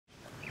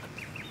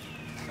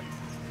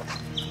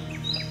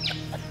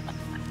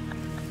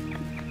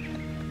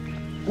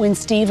When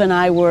Steve and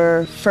I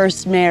were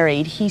first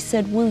married, he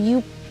said, "Will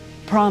you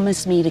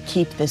promise me to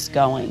keep this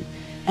going?"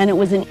 And it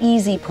was an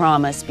easy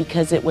promise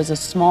because it was a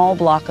small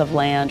block of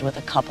land with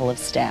a couple of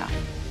staff.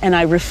 And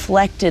I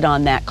reflected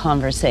on that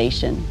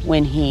conversation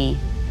when he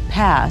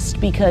passed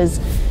because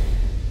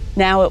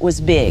now it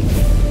was big.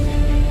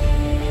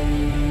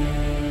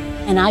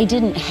 And I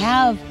didn't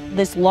have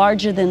this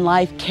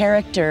larger-than-life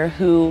character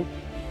who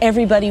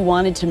everybody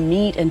wanted to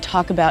meet and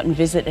talk about and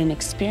visit and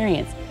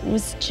experience. It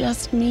was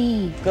just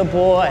me. Good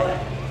boy.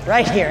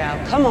 Right here,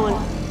 Al. Come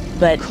on.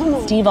 But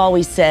Steve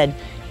always said,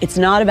 "It's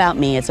not about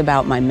me, it's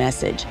about my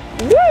message."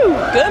 Woo!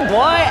 Good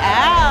boy,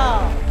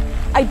 Al.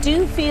 I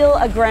do feel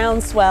a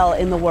groundswell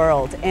in the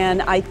world,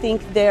 and I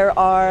think there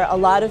are a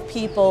lot of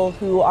people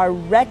who are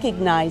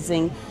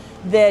recognizing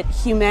that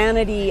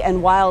humanity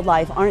and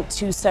wildlife aren't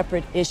two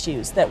separate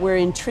issues, that we're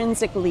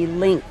intrinsically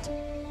linked.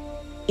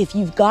 If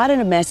you've got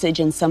a message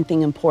and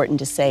something important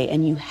to say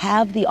and you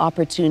have the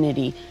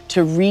opportunity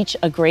to reach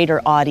a greater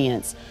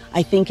audience,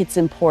 I think it's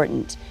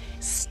important.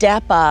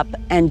 Step up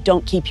and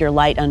don't keep your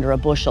light under a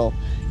bushel.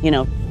 You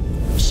know,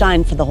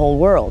 shine for the whole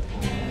world.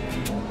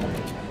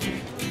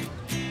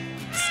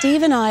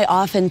 Steve and I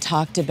often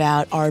talked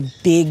about our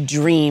big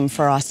dream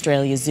for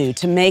Australia Zoo,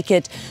 to make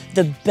it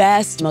the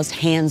best, most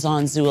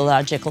hands-on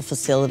zoological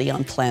facility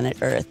on planet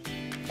Earth.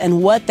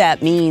 And what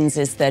that means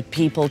is that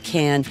people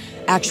can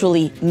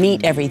actually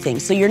meet everything.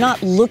 So you're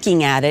not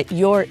looking at it,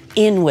 you're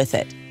in with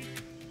it.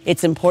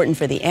 It's important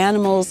for the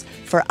animals,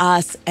 for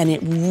us, and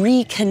it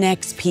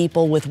reconnects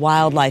people with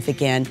wildlife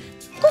again.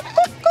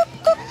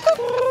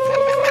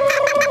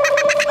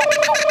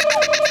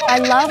 I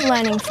love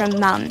learning from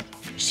Mum.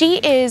 She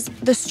is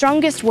the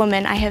strongest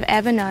woman I have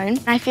ever known.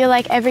 I feel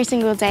like every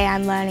single day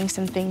I'm learning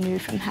something new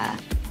from her.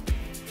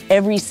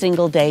 Every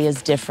single day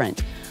is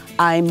different.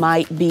 I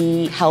might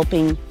be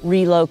helping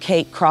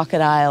relocate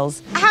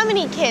crocodiles. How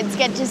many kids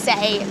get to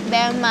say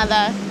their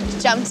mother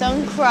jumps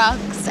on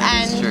crocs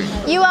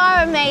and you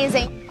are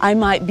amazing? I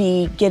might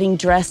be getting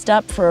dressed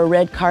up for a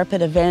red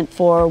carpet event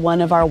for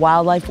one of our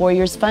Wildlife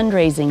Warriors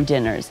fundraising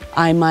dinners.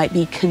 I might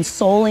be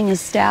consoling a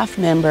staff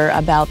member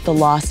about the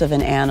loss of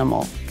an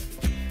animal,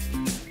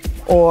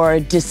 or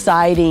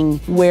deciding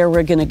where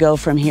we're going to go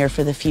from here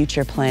for the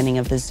future planning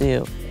of the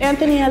zoo.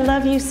 Anthony, I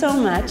love you so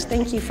much.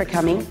 Thank you for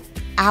coming.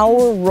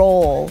 Our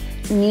role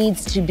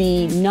needs to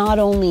be not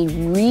only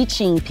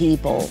reaching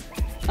people,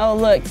 oh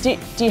look, do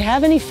you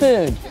have any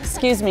food?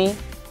 Excuse me,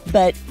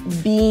 but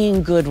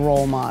being good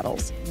role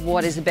models.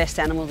 What is the best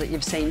animal that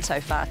you've seen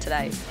so far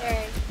today?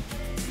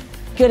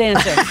 Good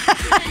answer.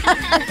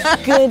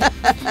 Good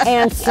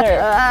answer.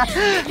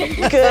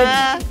 Good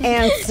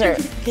answer.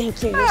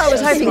 Thank you. Oh, I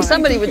was hoping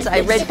somebody would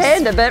say red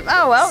panda, but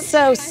oh well.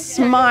 So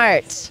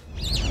smart.